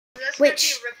Wait.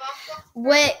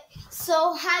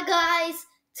 So, hi guys.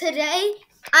 Today,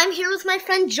 I'm here with my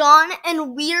friend John,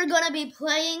 and we're gonna be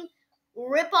playing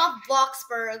rip-off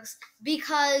bloxburgs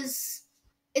because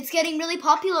it's getting really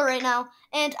popular right now,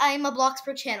 and I'm a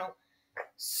Bloxburg channel.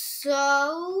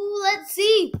 So, let's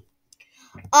see.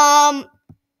 I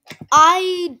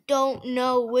don't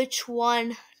know which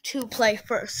one to play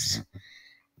first.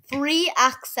 Free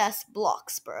access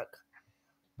Bloxburg.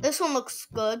 This one looks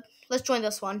good. Let's join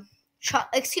this one.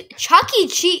 Chucky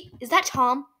Cheese. Is that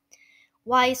Tom?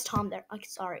 Why is Tom there? Okay,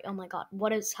 sorry. Oh my god.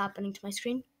 What is happening to my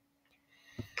screen?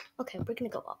 Okay, we're gonna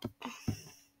go up.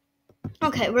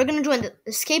 Okay, we're gonna join the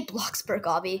Escape Bloxburg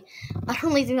obby. I don't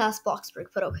really think that's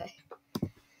Bloxburg, but okay.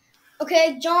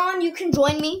 Okay, John, you can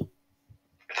join me.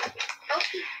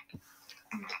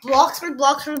 Bloxburg.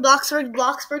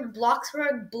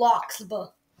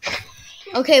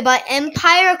 Okay, by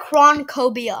Empire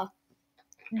Croncobia.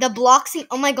 The Bloxy.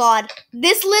 Oh my god.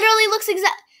 This literally looks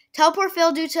exact. Teleport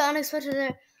failed due to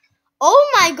unexpected.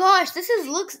 Oh my gosh. This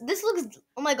looks.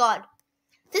 Oh my god.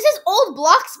 This is old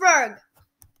Bloxburg.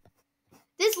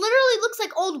 This literally looks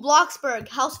like old Bloxburg.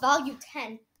 House value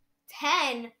 10.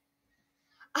 10.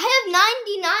 I have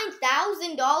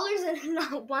 $99,000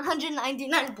 and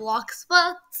 199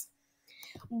 Bloxbucks.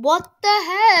 What the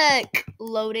heck?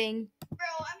 Loading. Bro,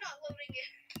 I'm not loading it.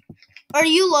 Are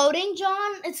you loading,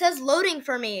 John? It says loading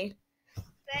for me.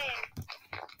 Same.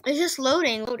 It's just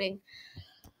loading.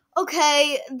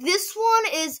 Okay, this one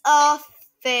is a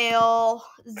fail.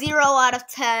 0 out of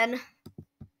 10.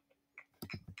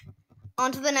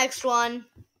 On to the next one.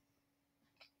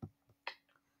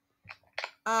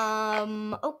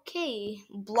 Okay.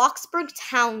 Bloxburg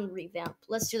Town revamp.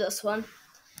 Let's do this one.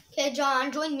 Okay, John,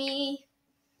 join me.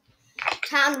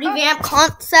 Town revamp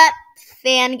concept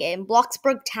fan game.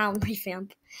 Bloxburg Town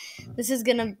revamp. This is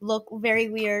gonna look very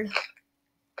weird.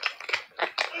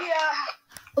 Yeah.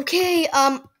 Okay,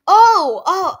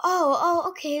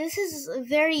 okay, this is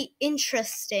very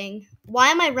interesting. Why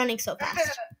am I running so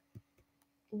fast?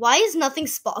 Why is nothing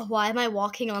why am I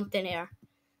walking on thin air?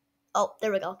 Oh,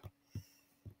 there we go.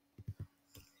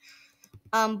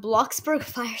 Bloxburg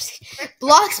fire station.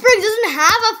 Bloxburg doesn't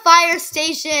have a fire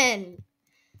station.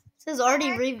 It says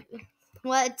already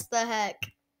what the heck?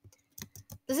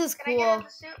 This is cool. Can I get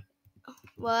a suit?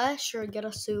 What? Sure, get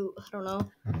a suit. I don't know.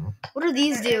 What do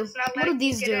these do? What do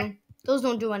these do? Those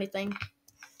don't do anything.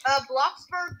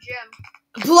 Bloxburg Gym.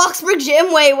 Bloxburg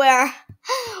Gym? Wait, where?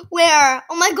 Where?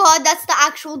 Oh my god, that's the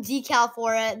actual decal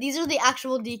for it. These are the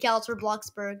actual decals for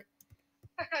Bloxburg.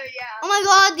 Yeah. Oh my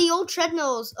god, the old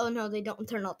treadmills. Oh no, they don't.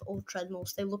 They're not the old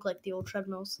treadmills. They look like the old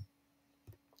treadmills.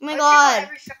 Oh my god.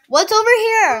 What's over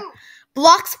here? Ooh.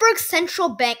 Bloxburg Central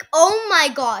Bank. Oh my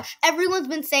gosh. Everyone's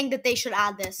been saying that they should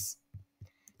add this.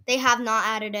 They have not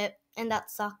added it, and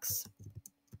that sucks.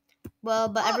 Well,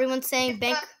 but look, everyone's saying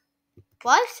bank.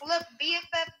 What? Look,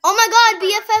 BFF. Oh my god,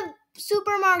 BFF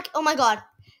Supermarket. Oh my god.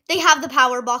 They have the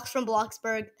power box from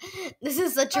Bloxburg. This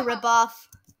is such a ripoff.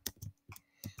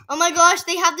 Oh my gosh,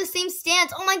 they have the same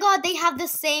stance. Oh my god, they have the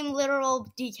same literal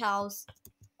decals.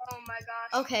 Oh my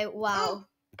gosh. Okay, wow. Ooh,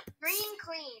 Green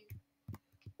Clean.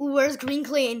 Ooh, where's Green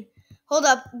Clean? Hold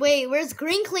up, wait, where's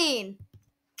Green Clean?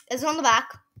 Is it on the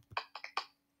back?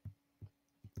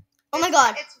 Oh my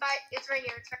god. It's right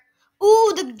here.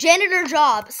 Ooh, the janitor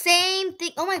job. Same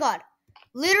thing. Oh my god.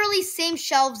 Literally same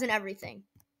shelves and everything.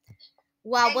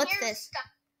 Wow, and what's this?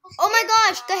 Oh my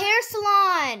gosh, the hair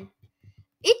salon.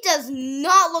 It does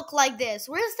not look like this.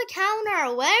 Where's the counter?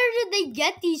 Where did they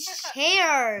get these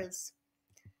chairs?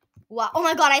 Wow. Oh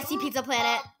my god, I see Pizza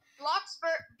Planet.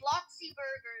 Bloxy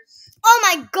Burgers. Oh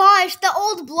my gosh, the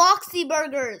old Bloxy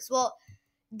Burgers. Well,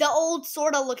 the old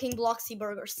sort of looking Bloxy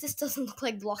Burgers. This doesn't look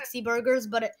like Bloxy Burgers,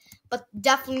 but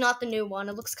definitely not the new one.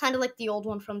 It looks kind of like the old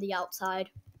one from the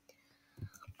outside.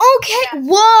 Okay. Yeah.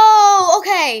 Whoa.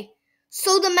 Okay.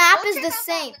 So the map is the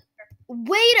same.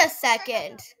 Wait a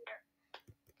second.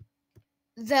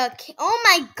 Oh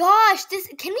my gosh,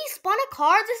 can we spawn a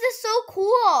car? This is so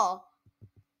cool.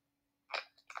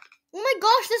 Oh my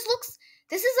gosh,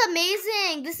 this is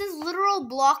amazing. This is literal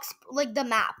blocks, like the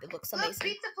map. It looks amazing. Look,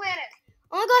 Pizza Planet.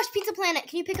 Oh my gosh, Pizza Planet.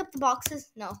 Can you pick up the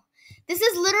boxes? No. This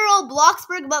is literal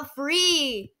Bloxburg but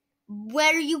free,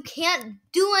 where you can't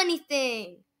do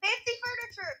anything. Fancy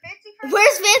furniture.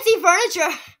 Where's fancy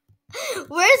furniture?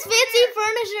 Where's fancy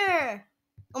furniture?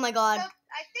 Oh my god. So,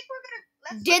 I think we're gonna.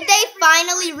 Did they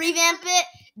finally revamp it?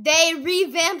 They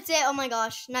revamped it. Oh my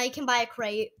gosh. Now you can buy a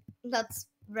crate. That's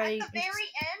very At the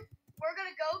very end, we're going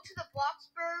to go to the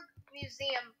Bloxburg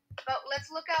Museum. But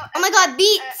let's look out. Oh my god,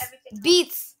 Beats.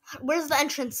 Beats. Where's the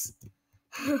entrance?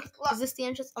 Is this the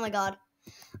entrance? Oh my god.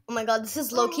 Oh my god, this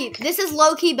is low key. This is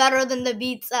low key better than the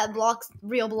beats at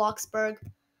real Bloxburg.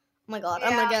 Oh my god,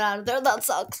 I'm gonna get out of there. That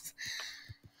sucks.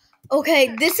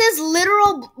 Okay, this is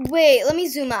literal. Wait, let me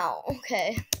zoom out.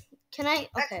 Okay, can I?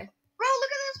 Okay. Bro,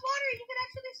 look at this water. You can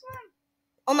actually swim.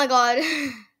 Oh my god.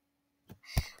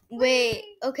 Wait.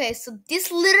 Okay, so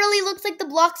this literally looks like the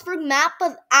Bloxburg map,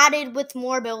 but added with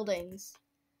more buildings.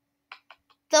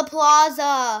 The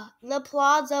plaza,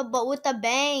 but with the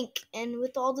bank and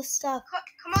with all the stuff.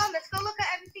 Come on, let's go look at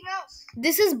everything else.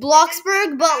 This is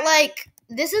Bloxburg,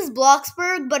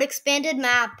 but expanded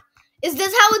map. Is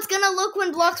this how it's gonna look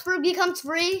when Bloxburg becomes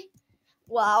free?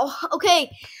 Wow. Okay,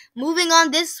 moving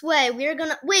on this way. We're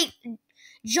gonna wait,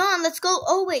 John. Let's go.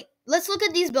 Oh wait, let's look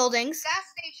at these buildings. Gas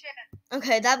station.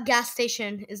 Okay, that gas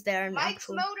station is there. Mike's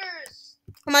Motors.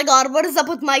 Oh my god, what is up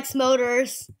with Mike's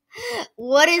Motors?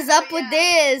 What is up with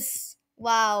this?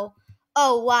 Wow.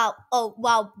 Oh, wow. Oh,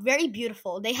 wow. Very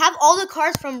beautiful. They have all the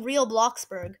cars from real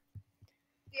Bloxburg.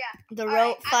 Yeah. The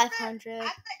Road 500. At the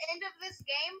end of this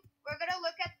game, we're going to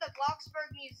look at the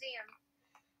Bloxburg Museum.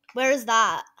 Where is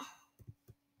that?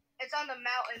 It's on the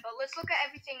mountain, but let's look at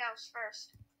everything else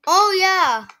first. Oh,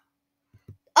 yeah.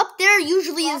 Up there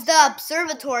usually is the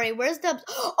observatory. Where's the...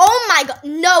 Oh, my God.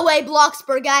 No way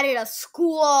Bloxburg added a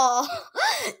school.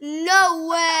 No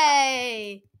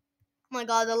way. Oh, my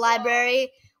God. The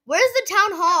library. Where's the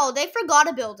town hall? They forgot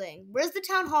a building. Where's the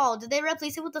town hall? Did they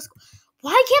replace it with the school?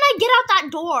 Why can't I get out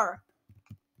that door?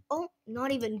 Oh,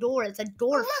 not even door. It's a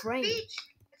door frame. Beach.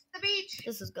 It's the beach.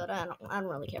 This is good. I don't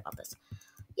really care about this.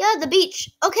 Yeah, the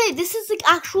beach. Okay, this is like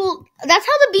actual... That's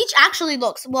how the beach actually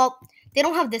looks. Well... They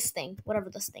don't have this thing, whatever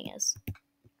this thing is.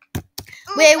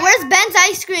 Wait, where's Ben's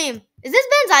ice cream? Is this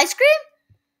Ben's ice cream?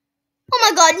 Oh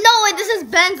my god, no way, this is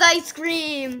Ben's ice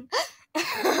cream.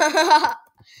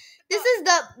 This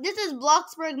is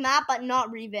Bloxburg map, but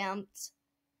not revamped.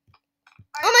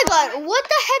 Oh my god, what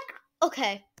the heck?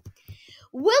 Okay.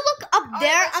 We'll look up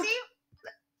there.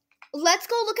 Let's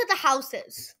go look at the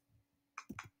houses.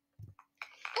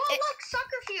 Oh, look,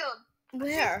 soccer field.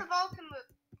 Where? The ball can move.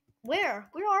 Where?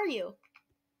 Where are you?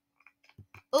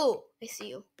 Oh, I see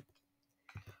you.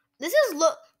 This is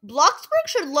Bloxburg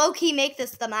should low-key make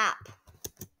this the map.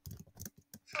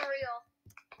 For real.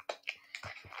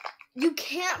 You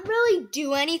can't really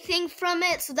do anything from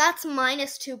it, so that's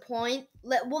 -2 points.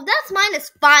 Well, that's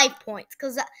 -5 points,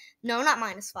 because no, not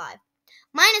 -5.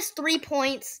 -3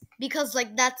 points, because,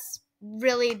 like, that's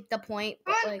really the point.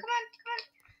 But, come on.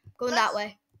 Going that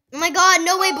way. Oh my god,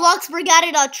 no way Bloxburg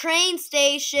added a train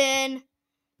station.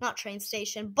 Not train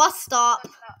station, bus stop.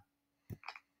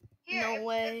 Here, no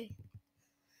way.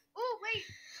 Oh, wait.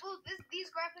 Oh, these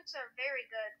graphics are very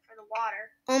good for the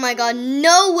water. Oh my god,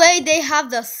 no way they have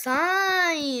the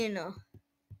sign.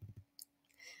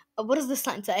 What does the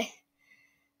sign say?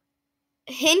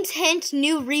 Hint, hint,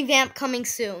 new revamp coming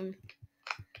soon.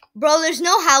 Bro, there's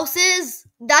no houses.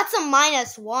 That's a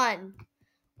 -1.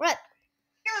 What?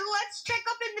 Let's check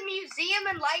up in the museum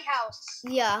and lighthouse.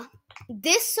 Yeah.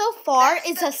 This so far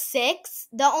is a 6.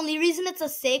 The only reason it's a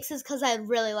 6 is because I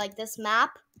really like this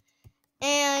map.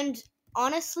 And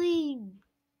honestly,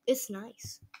 it's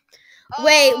nice.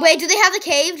 Wait, do they have the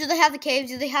cave? Do they have the cave?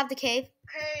 Cave.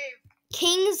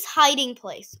 King's hiding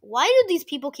place. Why do these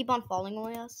people keep on following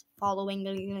us? Oh my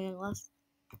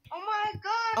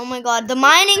god. Oh my god, the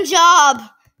mining job.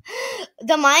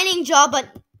 The mining job,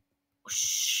 but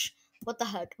shh. What the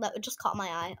heck? That just caught my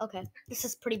eye. Okay, this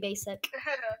is pretty basic.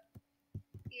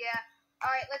 Yeah. All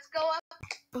right, let's go up.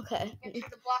 Okay. Into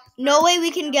the Bloxburg. No way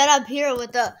we can get up here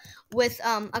with a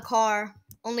car.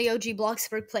 Only OG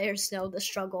Bloxburg players know the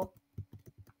struggle.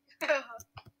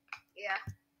 Yeah.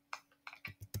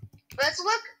 Let's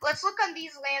look on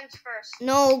these lands first.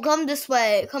 No, come this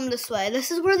way.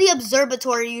 This is where the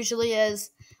observatory usually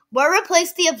is. We'll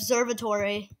replace the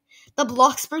observatory. The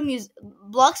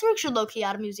Bloxburg should low-key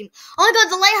add a museum. Oh my god,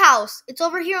 the lighthouse! It's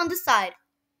over here on this side.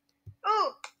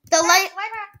 Oh, the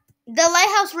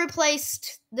lighthouse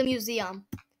replaced the museum.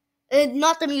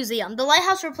 Not the museum. The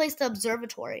lighthouse replaced the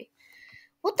observatory.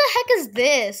 What the heck is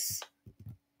this?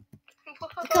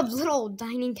 Like a little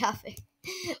dining cafe.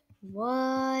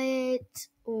 What?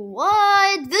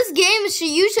 This game,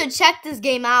 you should check this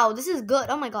game out. This is good.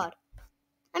 Oh my god.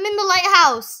 I'm in the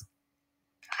lighthouse.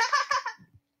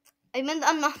 I'm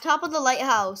on top of the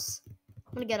lighthouse.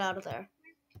 I'm gonna get out of there.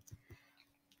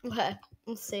 Okay,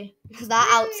 let's see. Is that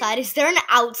outside? Is there an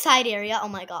outside area? Oh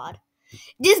my god.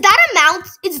 Is that a mount?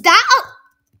 Is that a...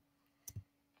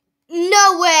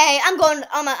 No way. I'm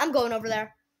going over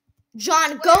there.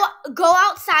 John, go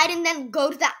outside and then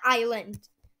go to that island.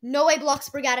 No way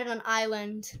Bloxburg added an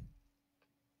island.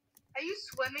 Are you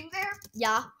swimming there?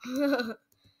 Yeah.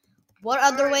 What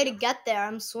other way to get there?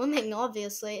 I'm swimming,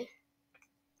 obviously.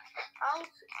 Oh.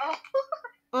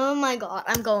 Oh my god,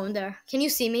 I'm going there. Can you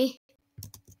see me?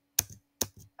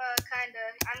 Kinda.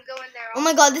 I'm going there. Oh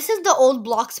my god, this is the old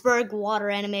Bloxburg water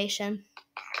animation.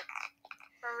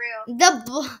 For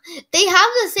real. They have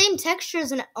the same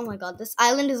textures and oh my god, this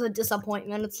island is a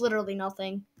disappointment. It's literally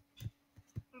nothing.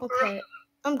 Okay,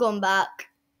 I'm going back.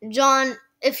 John,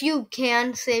 if you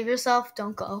can save yourself,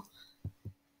 don't go.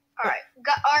 Alright.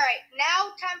 Alright,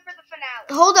 now time for the finale.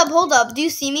 Hold up. Do you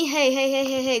see me?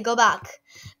 Hey, go back.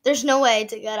 There's no way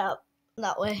to get up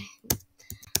that way.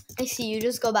 I see you.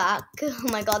 Just go back. Oh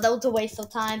my god, that was a waste of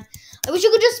time. I wish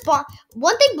you could just spawn.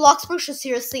 One thing Bloxburg should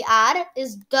seriously add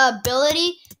is the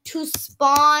ability to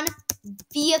spawn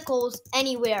vehicles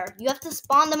anywhere. You have to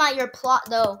spawn them at your plot,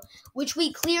 though, which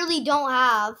we clearly don't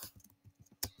have.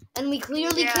 And we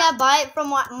clearly can't buy it from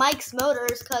Mike's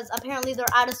Motors because apparently they're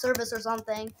out of service or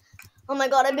something. Oh my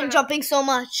god, I've been jumping so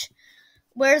much.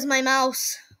 Where's my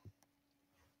mouse?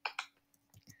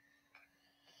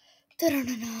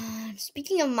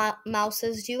 Speaking of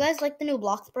mouses, do you guys like the new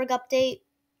Bloxburg update?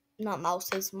 Not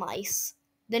mouses, mice.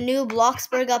 The new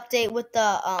Bloxburg update with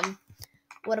the,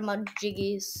 what am I,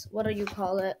 jiggies? What do you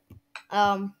call it?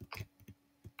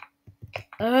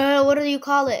 What do you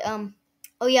call it?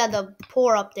 Oh yeah, the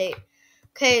poor update.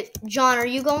 Okay, John, are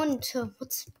you going to,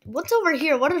 what's over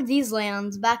here? What are these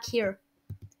lands back here?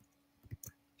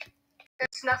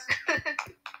 It's nothing.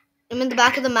 I'm in the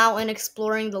back of the mountain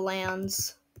exploring the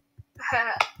lands.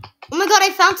 Oh my god, I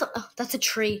found some. Oh, that's a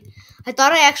tree. I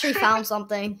thought I actually found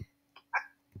something.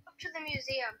 Up to the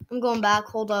museum. I'm going back.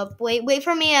 Hold up. Wait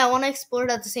for me. I want to explore it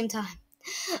at the same time.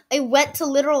 I went to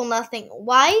literal nothing.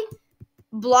 Why?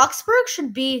 Bloxburg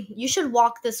should be. You should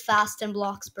walk this fast in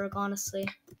Bloxburg, honestly.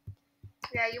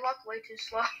 Yeah, you walk way too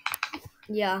slow.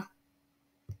 Yeah.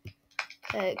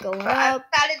 Okay, going But I'm up.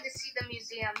 excited to see the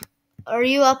museum. Are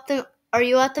you at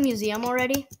the museum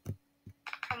already?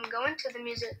 I'm going to the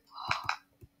museum.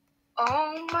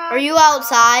 Oh my. Are you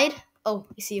outside? Oh,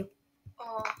 I see you.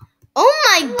 Oh. Oh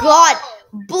my god!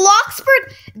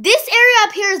 Bloxburg, this area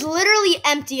up here is literally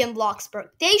empty in Bloxburg.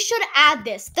 They should add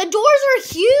this. The doors are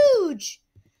huge.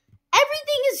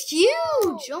 Everything is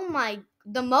huge. Oh my,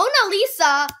 the Mona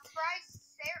Lisa.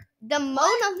 The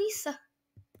Mona Lisa.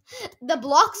 The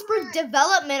Bloxburg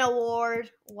Development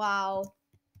Award. Wow.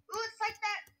 Ooh, it's like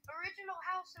that original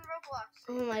house in Roblox.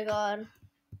 Oh my god.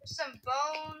 There's some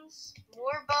bones,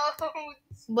 more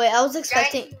bones. Wait, I was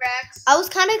expecting. Rex. I was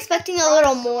kind of expecting a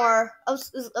little more. I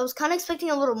was kind of expecting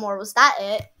a little more. Was that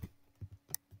it?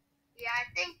 Yeah, I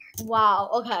think. Wow.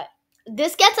 Okay.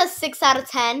 This gets a 6 out of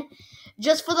 10.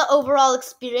 Just for the overall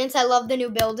experience. I love the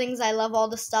new buildings. I love all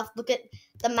the stuff. Look at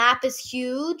the map is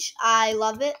huge. I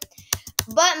love it.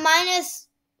 But minus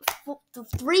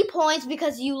 3 points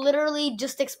because you literally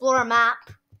just explore a map.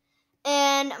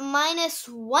 And minus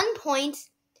 1 point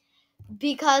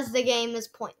because the game is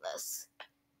pointless.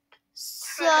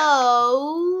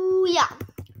 So, yeah.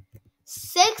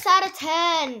 6 out of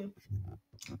 10.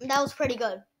 That was pretty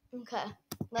good. Okay,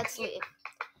 let's leave.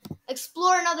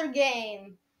 Explore another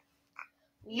game.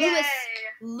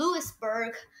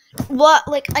 Lewisburg. What?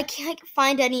 Like, I can't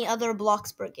find any other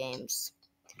Bloxburg games.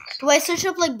 Do I search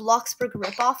up, like, Bloxburg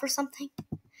ripoff or something?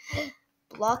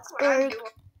 Bloxburg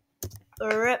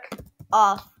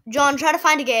ripoff. John, try to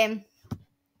find a game.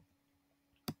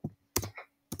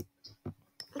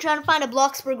 I'm trying to find a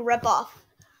Bloxburg ripoff.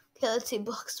 Okay, let's see.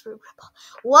 Bloxburg ripoff.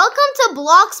 Welcome to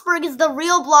Bloxburg is the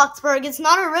real Bloxburg. It's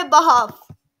not a ripoff.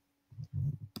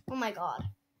 Oh my god.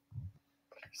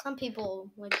 Some people,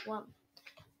 like, want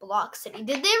Block City.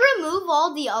 Did they remove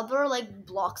all the other, like,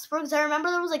 Bloxburgs? I remember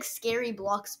there was, like, scary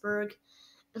Bloxburg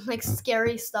and, like,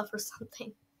 scary stuff or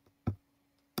something.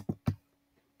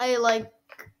 I like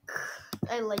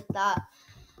that.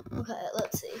 Okay,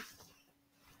 let's see.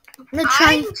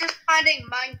 I'm just finding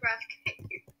Minecraft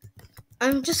games.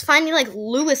 I'm just finding, like,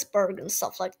 Lewisburg and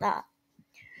stuff like that.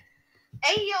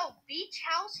 Hey, yo, Beach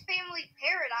House Family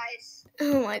Paradise.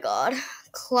 Oh, my God.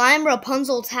 Climb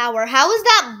Rapunzel Tower. How is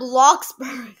that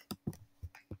Bloxburg?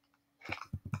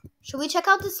 Should we check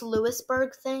out this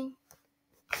Lewisburg thing?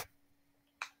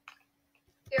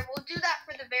 Here, we'll do that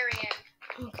for the very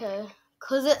end. Okay.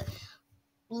 Because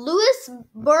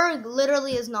Lewisburg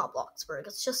literally is not Bloxburg.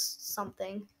 It's just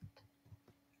something.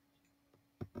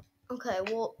 Okay,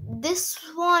 well, this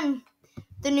one,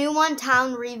 the new one,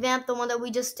 Town Revamp, the one that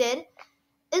we just did,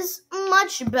 is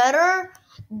much better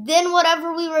than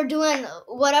whatever we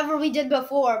did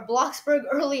before. Bloxburg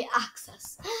Early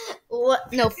Access.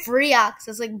 What? No, free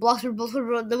access. Like,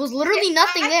 Bloxburg, there was literally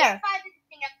nothing there.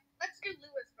 Let's do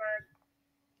Lewisburg.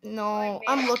 No,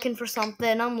 I'm looking for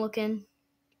something. I'm looking.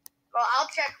 Well, I'll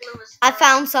check Lewis. I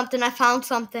found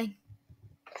something.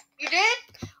 You did?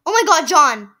 Oh my god,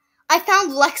 John. I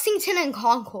found Lexington and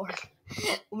Concord.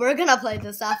 We're gonna play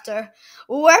this after.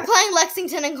 We're playing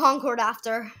Lexington and Concord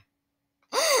after.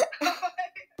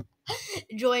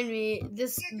 Join me. Join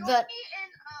me in,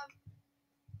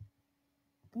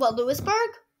 What, Lewisburg?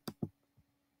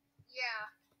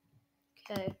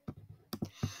 yeah. Okay.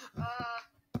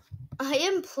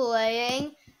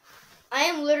 I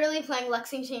am literally playing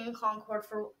Lexington and Concord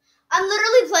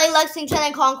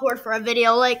for a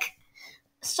video, like,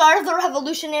 start of the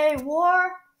Revolutionary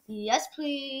War. Yes,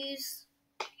 please.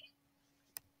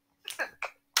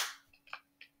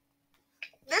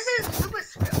 This is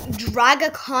Lewisville.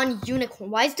 Dragacon unicorn.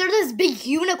 Why is there this big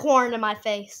unicorn in my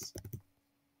face?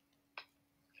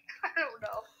 I don't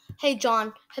know. Hey,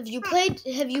 John, have you played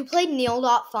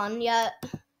Neil.fun yet?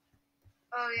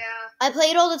 Oh, yeah. I play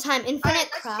it all the time. Alright,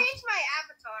 let's change my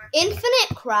avatar.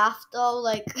 Infinite Craft, though,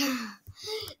 like,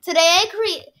 today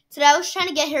I was trying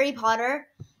to get Harry Potter,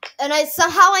 and I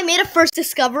made a first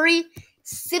discovery,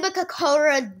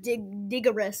 Cibicacora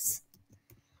Digoris,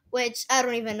 which I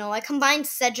don't even know. I combined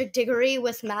Cedric Diggory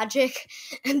with magic,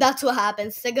 and that's what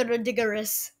happened, Cibicacora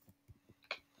Digoris.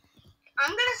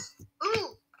 I'm gonna,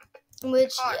 ooh.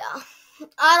 Which, yeah,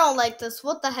 I don't like this.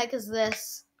 What the heck is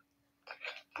this?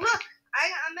 Look,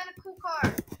 I'm in a cool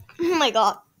car. Oh my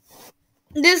god.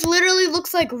 This literally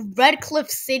looks like Red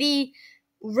Cliff City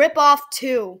ripoff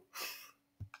 2.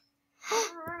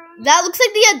 That looks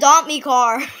like the Adopt Me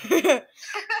car.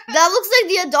 That looks like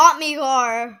the Adopt Me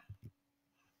car.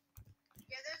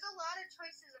 Yeah, there's a lot of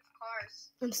choices of cars.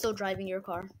 I'm still driving your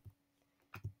car.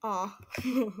 Aw.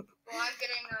 Well, I'm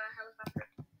getting a helicopter.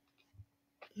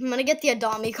 I'm gonna get the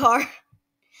Adopt Me car.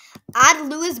 Add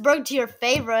Lewisburg to your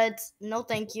favorites. No,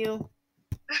 thank you.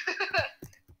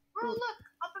 Bro, look,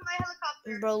 up in my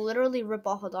helicopter. Bro, literally rip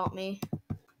off Adopt Me.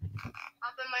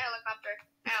 Up in my helicopter.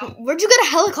 Ow. Where'd you get a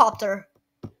helicopter?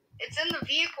 It's in the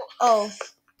vehicle. Oh.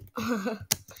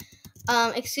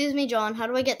 Excuse me, John. How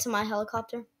do I get to my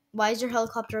helicopter? Why is your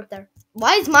helicopter up there?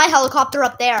 Why is my helicopter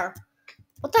up there?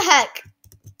 What the heck?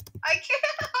 I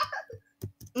can't.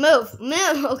 Move.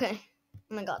 Okay.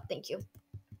 Oh my god, thank you.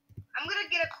 I'm gonna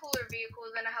get a cooler vehicle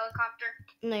than a helicopter.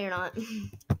 No, you're not.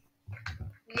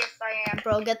 Yes, I am.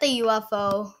 Bro, get the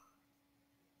UFO.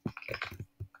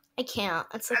 I can't.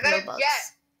 It's like I got Robux. a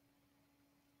jet.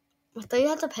 I thought you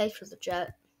had to pay for the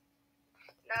jet.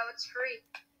 No, it's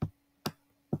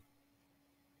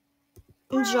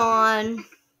free. John.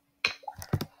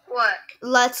 What?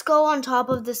 Let's go on top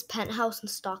of this penthouse and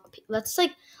stalk people. Let's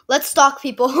stalk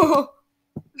people.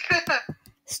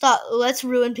 Let's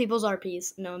ruin people's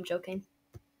RPs. No, I'm joking.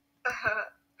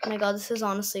 Oh my god, this is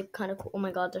honestly kind of cool. Oh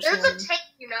my god, there's a someone. tank,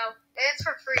 you know, and it's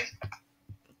for free.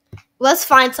 Let's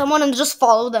find someone and just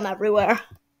follow them everywhere.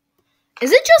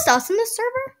 Is it just us in this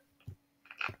server?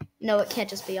 No, it can't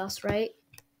just be us, right?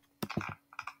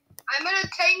 I'm in a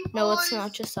tank, boys. No, it's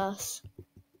not just us.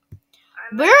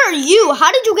 Where are you?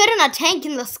 How did you get in a tank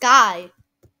in the sky?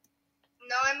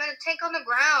 No, I'm in a tank on the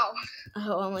ground.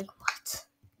 Oh, I'm like, what?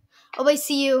 Oh, I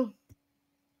see you.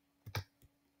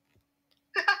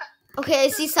 Okay, I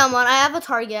see someone. I have a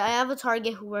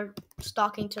target who we're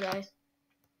stalking today.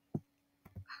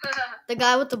 The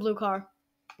guy with the blue car.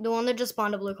 The one that just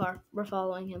spawned a blue car. We're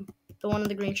following him. The one in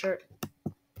the green shirt.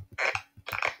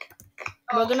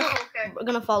 We're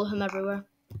gonna follow him everywhere.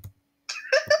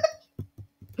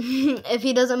 If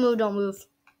he doesn't move, don't move.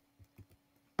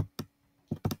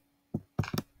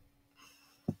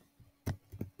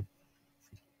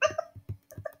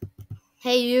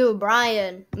 Hey, you,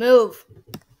 Brian, move.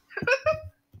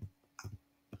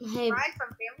 Hey, Brian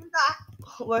from Family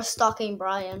Guy. We're stalking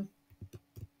Brian.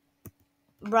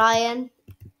 Brian,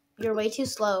 you're way too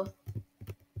slow.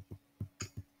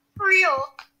 For real.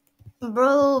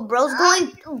 Bro's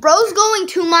going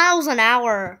 2 miles an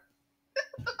hour.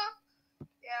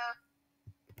 Yeah.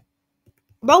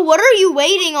 Bro, what are you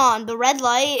waiting on? The red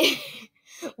light?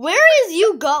 Where are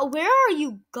you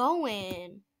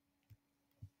going?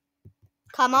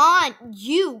 Come on,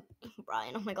 you,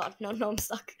 Brian. Oh my god, no, I'm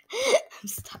stuck. I'm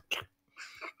stuck.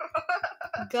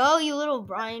 Go, you little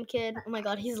Brian kid. Oh my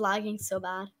god, he's lagging so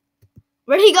bad.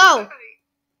 Where'd he go?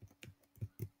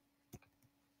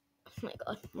 Oh my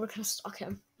god, we're gonna stalk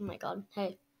him. Oh my god,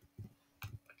 hey.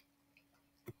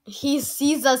 He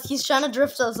sees us. He's trying to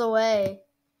drift us away.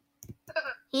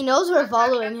 He knows we're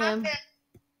following him.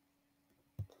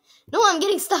 No, I'm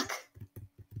getting stuck.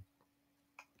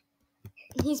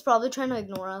 He's probably trying to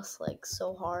ignore us, like,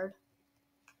 so hard.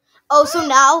 Oh, so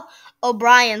now,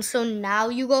 Brian, so now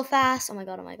you go fast? Oh my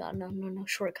god, no,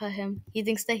 shortcut him. He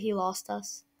thinks that he lost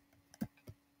us.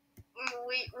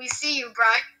 We see you,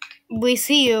 Brian. We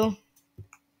see you.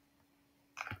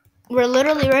 We're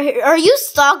literally right here. Are you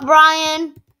stuck,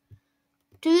 Brian?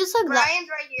 Do you suck that? Brian's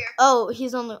right here. Oh,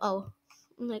 he's on the, oh.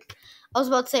 Like, I was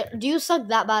about to say, do you suck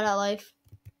that bad at life?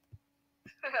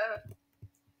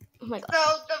 Oh my god. So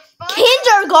the fun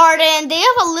Kindergarten! They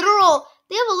have a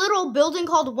literal building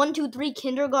called 123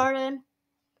 Kindergarten.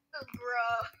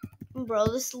 Bro,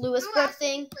 this Lewisburg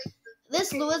thing.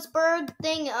 This Lewisburg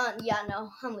thing, yeah, no,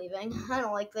 I'm leaving. I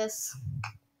don't like this.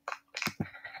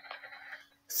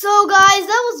 So, guys,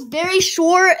 that was very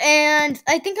short, and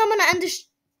I think I'm gonna end this,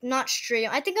 not stream.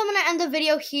 I think I'm gonna end the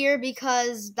video here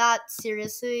because that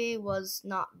seriously was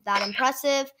not that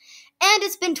impressive. And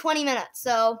it's been 20 minutes,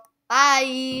 so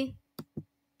bye.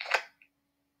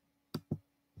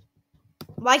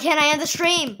 Why can't I end the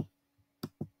stream?